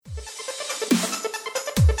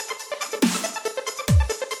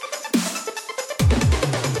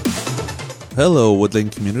Hello, Wood Lane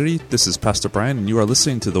community. This is Pastor Brian, and you are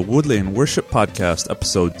listening to the Wood Lane Worship Podcast,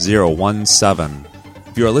 episode 017.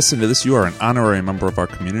 If you are listening to this, you are an honorary member of our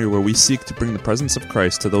community where we seek to bring the presence of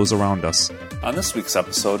Christ to those around us. On this week's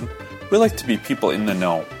episode, we like to be people in the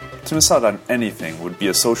know. To miss out on anything would be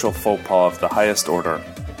a social faux pas of the highest order.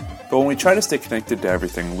 But when we try to stay connected to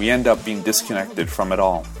everything, we end up being disconnected from it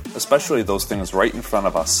all, especially those things right in front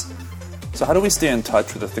of us. So how do we stay in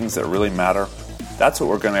touch with the things that really matter? That's what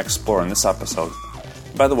we're going to explore in this episode.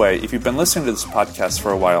 By the way, if you've been listening to this podcast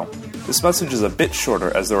for a while, this message is a bit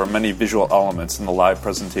shorter as there were many visual elements in the live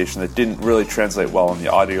presentation that didn't really translate well in the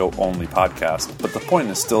audio-only podcast, but the point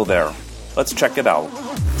is still there. Let's check it out.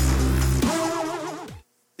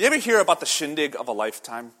 You ever hear about the shindig of a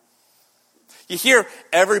lifetime? You hear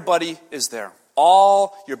everybody is there.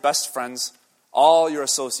 All your best friends, all your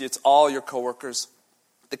associates, all your coworkers.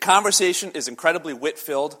 The conversation is incredibly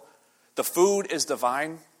wit-filled. The food is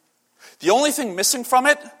divine. The only thing missing from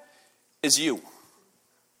it is you.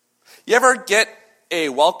 You ever get a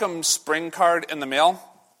welcome spring card in the mail?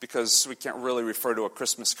 Because we can't really refer to a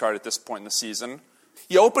Christmas card at this point in the season.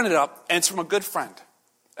 You open it up, and it's from a good friend.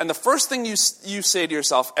 And the first thing you say to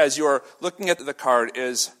yourself as you're looking at the card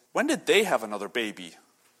is, when did they have another baby?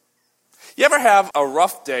 You ever have a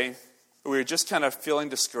rough day where you're just kind of feeling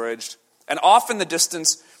discouraged, and off in the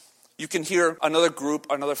distance, you can hear another group,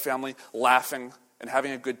 another family laughing and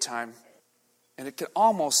having a good time. And it can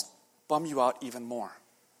almost bum you out even more.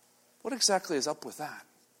 What exactly is up with that?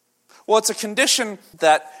 Well, it's a condition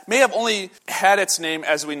that may have only had its name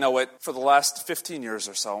as we know it for the last 15 years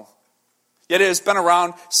or so. Yet it has been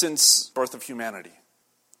around since the birth of humanity.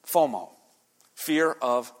 FOMO, fear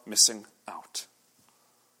of missing out.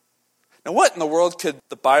 Now, what in the world could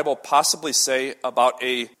the Bible possibly say about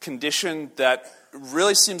a condition that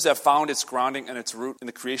really seems to have found its grounding and its root in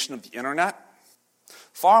the creation of the internet?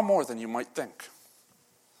 Far more than you might think.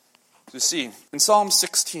 You see, in Psalm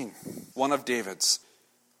 16, one of David's,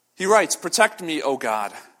 he writes, "Protect me, O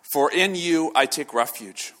God, for in you I take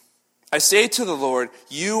refuge. I say to the Lord,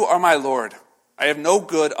 you are my Lord. I have no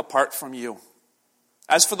good apart from you.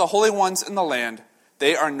 As for the holy ones in the land,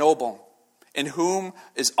 they are noble, in whom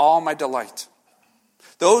is all my delight.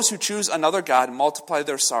 Those who choose another God multiply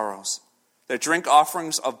their sorrows. Their drink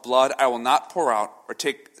offerings of blood I will not pour out or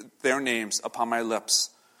take their names upon my lips.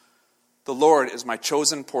 The Lord is my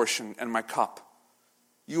chosen portion and my cup.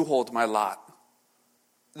 You hold my lot.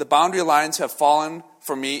 The boundary lines have fallen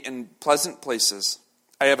for me in pleasant places.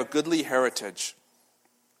 I have a goodly heritage.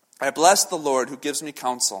 I bless the Lord who gives me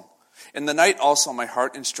counsel. In the night also my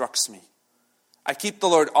heart instructs me. I keep the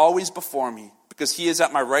Lord always before me, because he is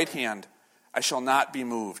at my right hand. I shall not be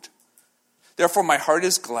moved. Therefore my heart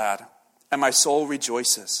is glad, and my soul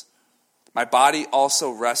rejoices. My body also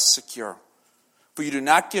rests secure. For you do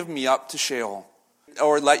not give me up to Sheol,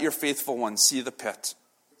 or let your faithful one see the pit.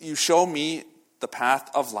 You show me the path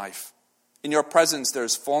of life. In your presence there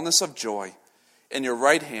is fullness of joy. In your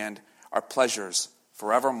right hand are pleasures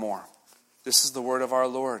forevermore." This is the word of our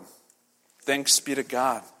Lord. Thanks be to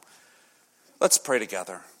God. Let's pray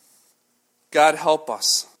together. God, help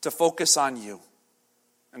us to focus on you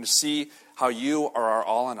and to see how you are our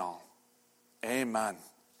all in all. Amen.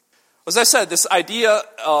 As I said, this idea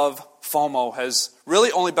of FOMO has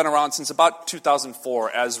really only been around since about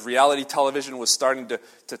 2004 as reality television was starting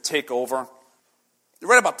to take over.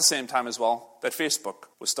 Right about the same time as well that Facebook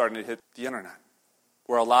was starting to hit the internet,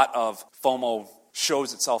 where a lot of FOMO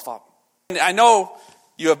shows itself up. And I know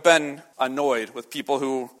you have been annoyed with people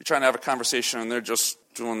who you're trying to have a conversation and they're just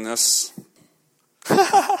doing this.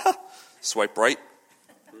 Swipe right.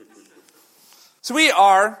 So we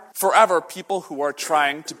are forever people who are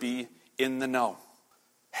trying to be in the know.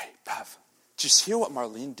 Hey, Bev, did you hear what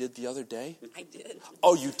Marlene did the other day? I did.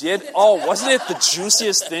 Oh, you did? Oh, wasn't it the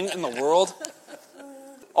juiciest thing in the world?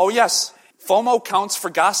 Oh, yes. FOMO counts for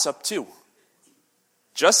gossip, too.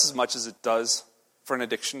 Just as much as it does for an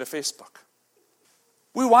addiction to Facebook.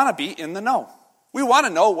 We want to be in the know. We want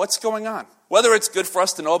to know what's going on. Whether it's good for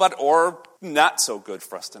us to know about it or not so good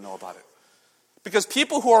for us to know about it. Because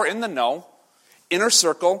people who are in the know, inner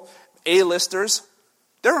circle, A-listers,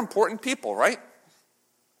 they're important people, right?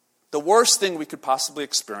 The worst thing we could possibly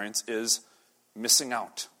experience is missing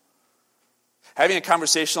out. Having a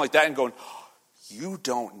conversation like that and going, "You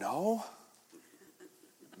don't know?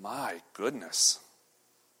 My goodness."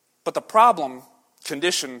 But the problem,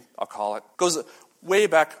 condition, I'll call it, goes way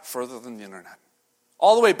back further than the internet.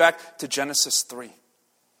 All the way back to Genesis 3.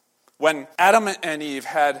 When Adam and Eve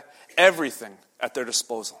had everything at their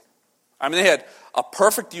disposal. I mean, they had a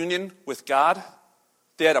perfect union with God.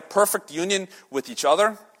 They had a perfect union with each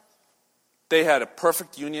other. They had a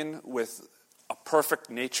perfect union with a perfect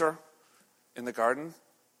nature in the garden.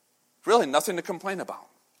 Really nothing to complain about.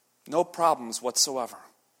 No problems whatsoever.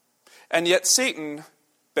 And yet Satan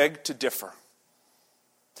begged to differ.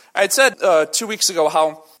 I had said 2 weeks ago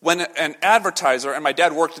how when an advertiser, and my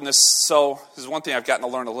dad worked in this, so this is one thing I've gotten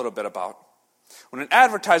to learn a little bit about. When an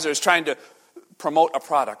advertiser is trying to promote a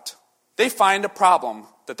product, they find a problem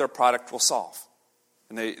that their product will solve.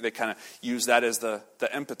 And they kind of use that as the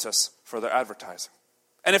impetus for their advertising.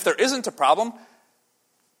 And if there isn't a problem,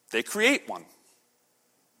 they create one.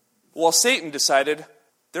 Well, Satan decided,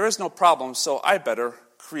 there is no problem, so I better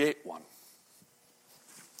create one.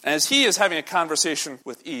 And as he is having a conversation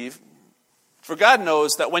with Eve, for God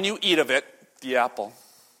knows that when you eat of it, the apple,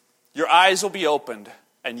 your eyes will be opened,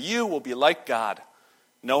 and you will be like God,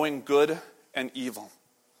 knowing good and evil.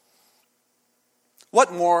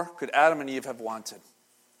 What more could Adam and Eve have wanted?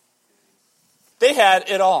 They had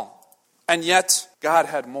it all, and yet God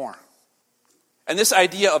had more. And this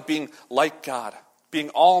idea of being like God, being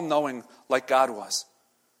all-knowing like God was,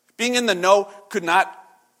 being in the know could not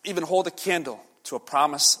even hold a candle to a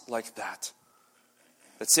promise like that.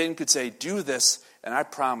 That Satan could say, do this, and I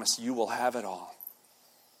promise you will have it all.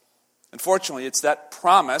 Unfortunately, it's that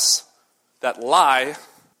promise, that lie,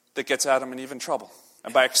 that gets Adam and Eve in trouble.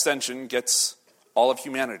 And by extension, gets all of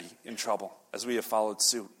humanity in trouble, as we have followed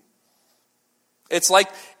suit. It's like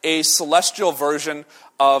a celestial version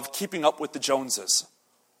of Keeping Up with the Joneses,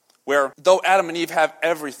 where though Adam and Eve have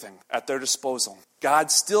everything at their disposal,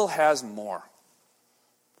 God still has more.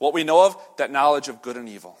 What we know of, that knowledge of good and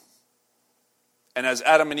evil. And as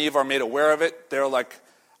Adam and Eve are made aware of it, they're like,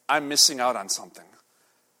 I'm missing out on something.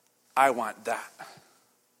 I want that.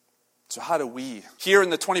 So how do we, here in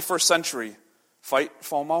the 21st century, fight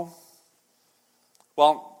FOMO?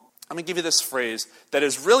 Well, I'm going to give you this phrase that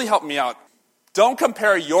has really helped me out. Don't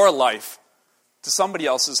compare your life to somebody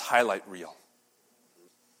else's highlight reel.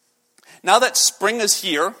 Now that spring is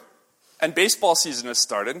here and baseball season has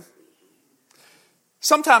started,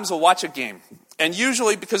 sometimes we'll watch a game. And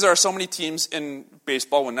usually, because there are so many teams in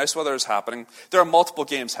baseball, when nice weather is happening, there are multiple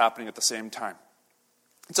games happening at the same time.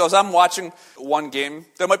 And so as I'm watching one game,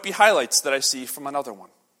 there might be highlights that I see from another one.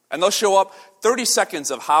 And they'll show up 30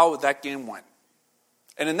 seconds of how that game went.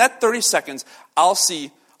 And in that 30 seconds, I'll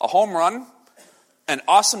see a home run, an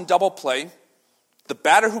awesome double play, the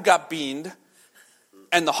batter who got beaned,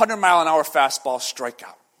 and the 100-mile-an-hour fastball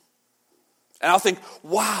strikeout. And I'll think,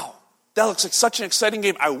 wow, that looks like such an exciting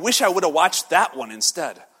game. I wish I would have watched that one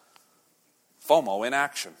instead. FOMO in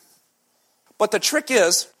action. But the trick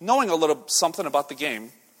is, knowing a little something about the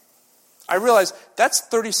game, I realize that's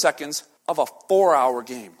 30 seconds of a 4-hour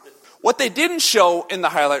game. What they didn't show in the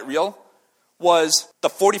highlight reel was the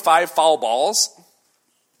 45 foul balls,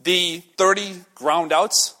 the 30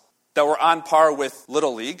 groundouts that were on par with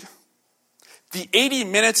Little League, the 80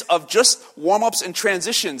 minutes of just warm-ups and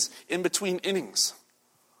transitions in between innings.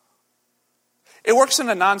 It works in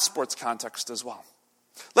a non-sports context as well.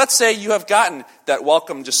 Let's say you have gotten that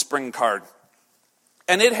welcome to spring card,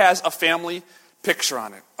 and it has a family picture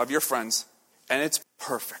on it of your friends, and it's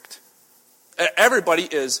perfect. Everybody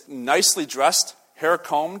is nicely dressed, hair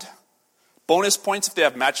combed, bonus points if they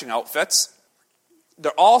have matching outfits.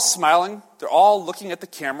 They're all smiling, they're all looking at the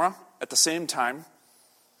camera at the same time.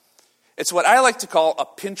 It's what I like to call a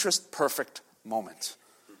Pinterest perfect moment.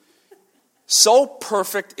 So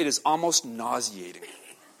perfect, it is almost nauseating.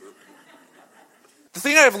 The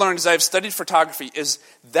thing I've learned as I've studied photography is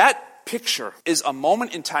that picture is a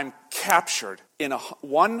moment in time captured in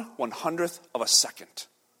 1/100th of a second.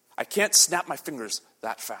 I can't snap my fingers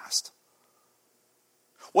that fast.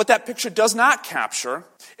 What that picture does not capture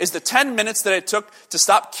is the 10 minutes that it took to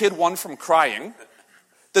stop kid 1 from crying,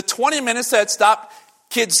 the 20 minutes that it stopped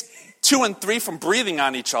kids 2 and 3 from breathing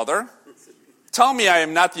on each other. Tell me I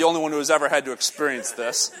am not the only one who has ever had to experience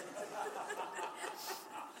this.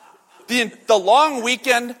 The long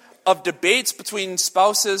weekend of debates between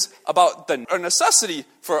spouses about the necessity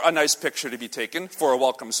for a nice picture to be taken for a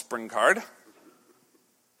welcome spring card.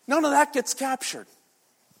 None of that gets captured.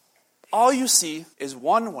 All you see is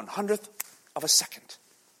 1/100th of a second.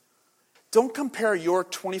 Don't compare your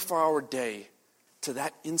 24-hour day to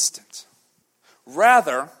that instant.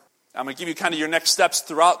 Rather, I'm going to give you kind of your next steps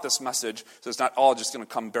throughout this message, so it's not all just going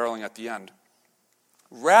to come barreling at the end.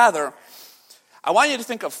 Rather, I want you to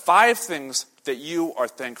think of 5 things that you are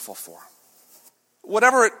thankful for.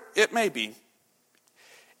 Whatever it may be.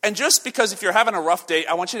 And just because if you're having a rough day,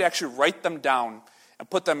 I want you to actually write them down and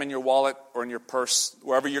put them in your wallet or in your purse,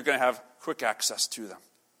 wherever you're going to have quick access to them.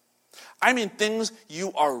 I mean things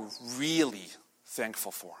you are really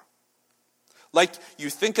thankful for. Like you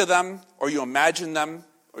think of them or you imagine them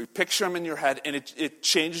or you picture them in your head, and it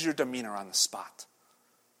changes your demeanor on the spot.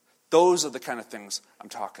 Those are the kind of things I'm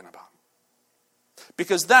talking about.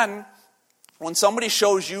 Because then, when somebody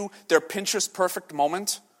shows you their Pinterest perfect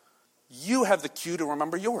moment, you have the cue to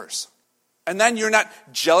remember yours. And then you're not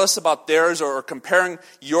jealous about theirs or comparing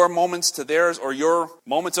your moments to theirs or your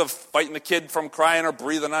moments of fighting the kid from crying or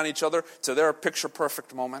breathing on each other to their picture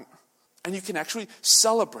perfect moment. And you can actually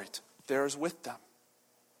celebrate theirs with them.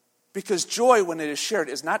 Because joy, when it is shared,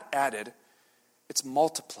 is not added, it's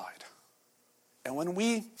multiplied. And when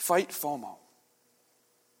we fight FOMO,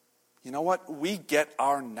 you know what? We get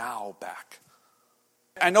our now back.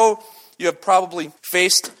 I know you have probably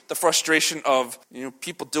faced the frustration of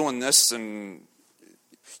people doing this, and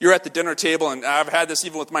you're at the dinner table, and I've had this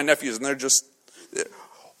even with my nephews, and they're just,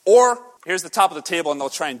 or here's the top of the table, and they'll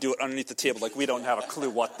try and do it underneath the table like we don't have a clue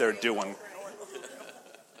what they're doing.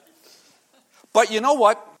 But you know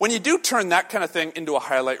what? When you do turn that kind of thing into a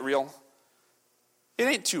highlight reel, it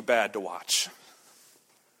ain't too bad to watch.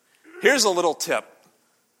 Here's a little tip.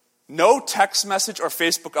 No text message or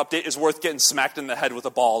Facebook update is worth getting smacked in the head with a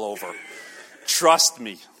ball over. Trust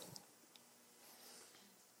me.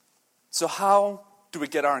 So how do we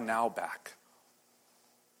get our now back?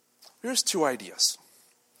 Here's 2 ideas.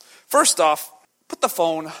 First off, put the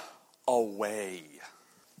phone away.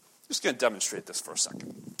 I'm just going to demonstrate this for a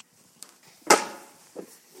second.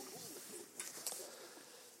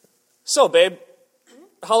 So, babe,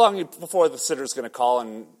 how long before the sitter's going to call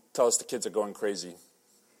and tell us the kids are going crazy?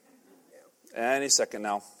 Any second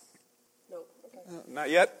now. Nope. Okay. Not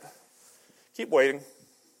yet. Keep waiting.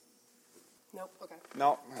 Nope. Okay.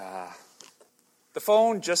 No. The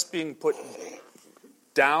phone just being put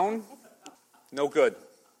down, no good.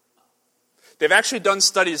 They've actually done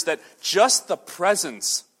studies that just the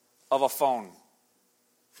presence of a phone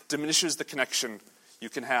diminishes the connection you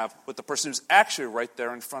can have with the person who's actually right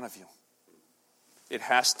there in front of you. It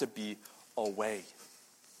has to be away.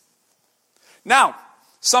 Now,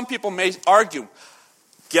 some people may argue,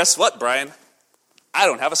 guess what, Brian? I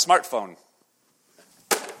don't have a smartphone.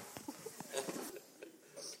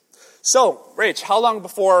 So, Rach, how long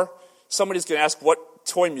before somebody's going to ask what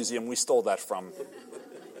toy museum we stole that from?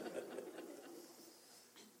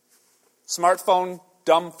 Smartphone,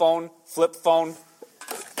 dumb phone, flip phone.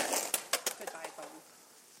 Goodbye phone.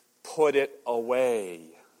 Put it away.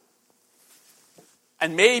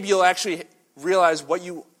 And maybe you'll actually realize what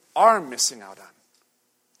you are missing out on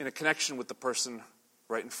in a connection with the person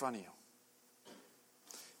right in front of you.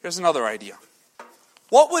 Here's another idea.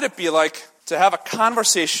 What would it be like to have a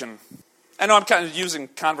conversation? I know I'm kind of using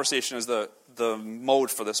conversation as the mode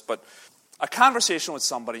for this, but a conversation with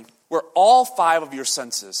somebody where all 5 of your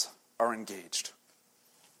senses are engaged.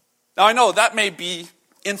 Now, I know that may be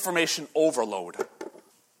information overload.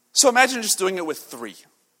 So imagine just doing it with 3.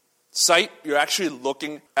 Sight, you're actually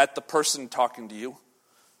looking at the person talking to you.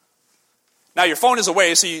 Now, your phone is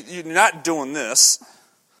away, so you're not doing this.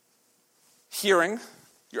 Hearing,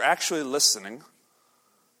 you're actually listening.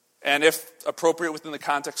 And if appropriate within the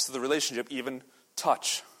context of the relationship, even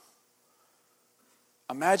touch.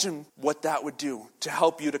 Imagine what that would do to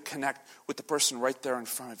help you to connect with the person right there in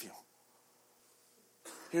front of you.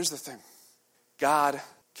 Here's the thing. God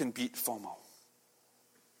can beat FOMO.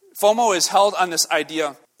 FOMO is held on this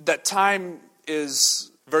idea that time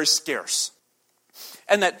is very scarce.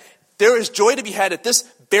 And that there is joy to be had at this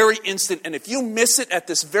very instant, and if you miss it at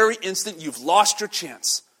this very instant, you've lost your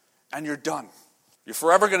chance, and you're done. You're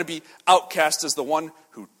forever going to be outcast as the one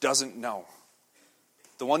who doesn't know,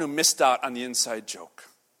 the one who missed out on the inside joke.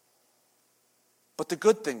 But the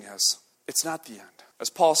good thing is, it's not the end. As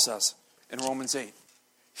Paul says in Romans 8,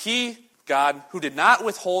 He, God, who did not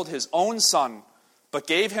withhold His own Son, but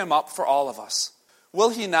gave Him up for all of us, will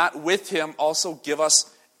He not with Him also give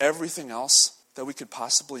us everything else that we could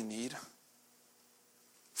possibly need?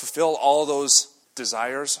 Fulfill all those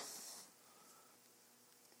desires?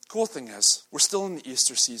 Cool thing is, we're still in the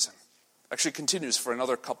Easter season. Actually continues for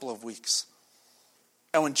another couple of weeks.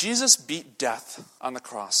 And when Jesus beat death on the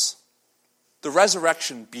cross, the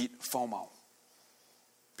resurrection beat FOMO.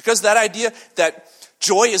 Because that idea that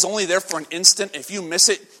joy is only there for an instant, if you miss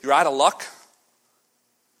it, you're out of luck,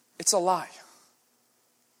 it's a lie.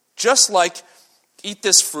 Just like eat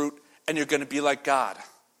this fruit and you're going to be like God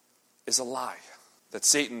is a lie that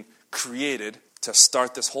Satan created to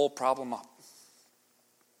start this whole problem up.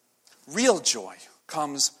 Real joy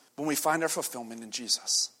comes when we find our fulfillment in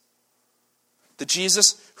Jesus. The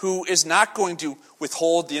Jesus who is not going to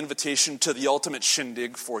withhold the invitation to the ultimate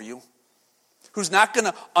shindig for you, who's not going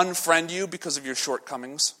to unfriend you because of your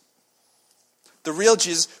shortcomings. The real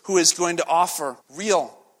Jesus who is going to offer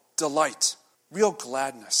real delight real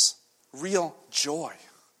gladness, real joy.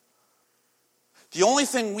 The only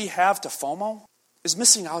thing we have to FOMO is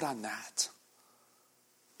missing out on that.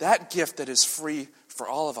 That gift that is free for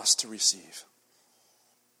all of us to receive.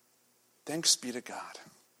 Thanks be to God.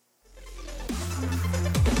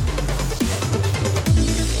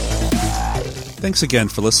 Thanks again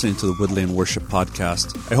for listening to the Woodlane Worship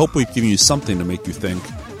Podcast. I hope we've given you something to make you think.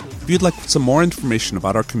 If you'd like some more information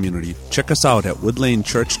about our community, check us out at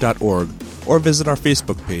woodlanechurch.org or visit our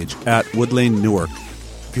Facebook page at Woodlane Newark.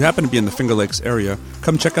 If you happen to be in the Finger Lakes area,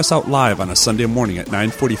 come check us out live on a Sunday morning at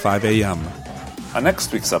 9:45 a.m. On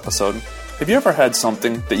next week's episode, have you ever had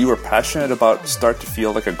something that you were passionate about start to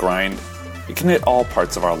feel like a grind? It can hit all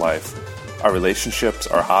parts of our life. Our relationships,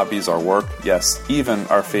 our hobbies, our work, yes, even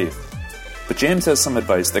our faith. But James has some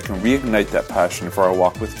advice that can reignite that passion for our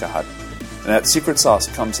walk with God. And that secret sauce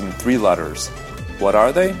comes in 3 letters. What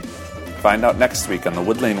are they? Find out next week on the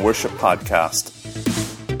Woodlane Worship Podcast.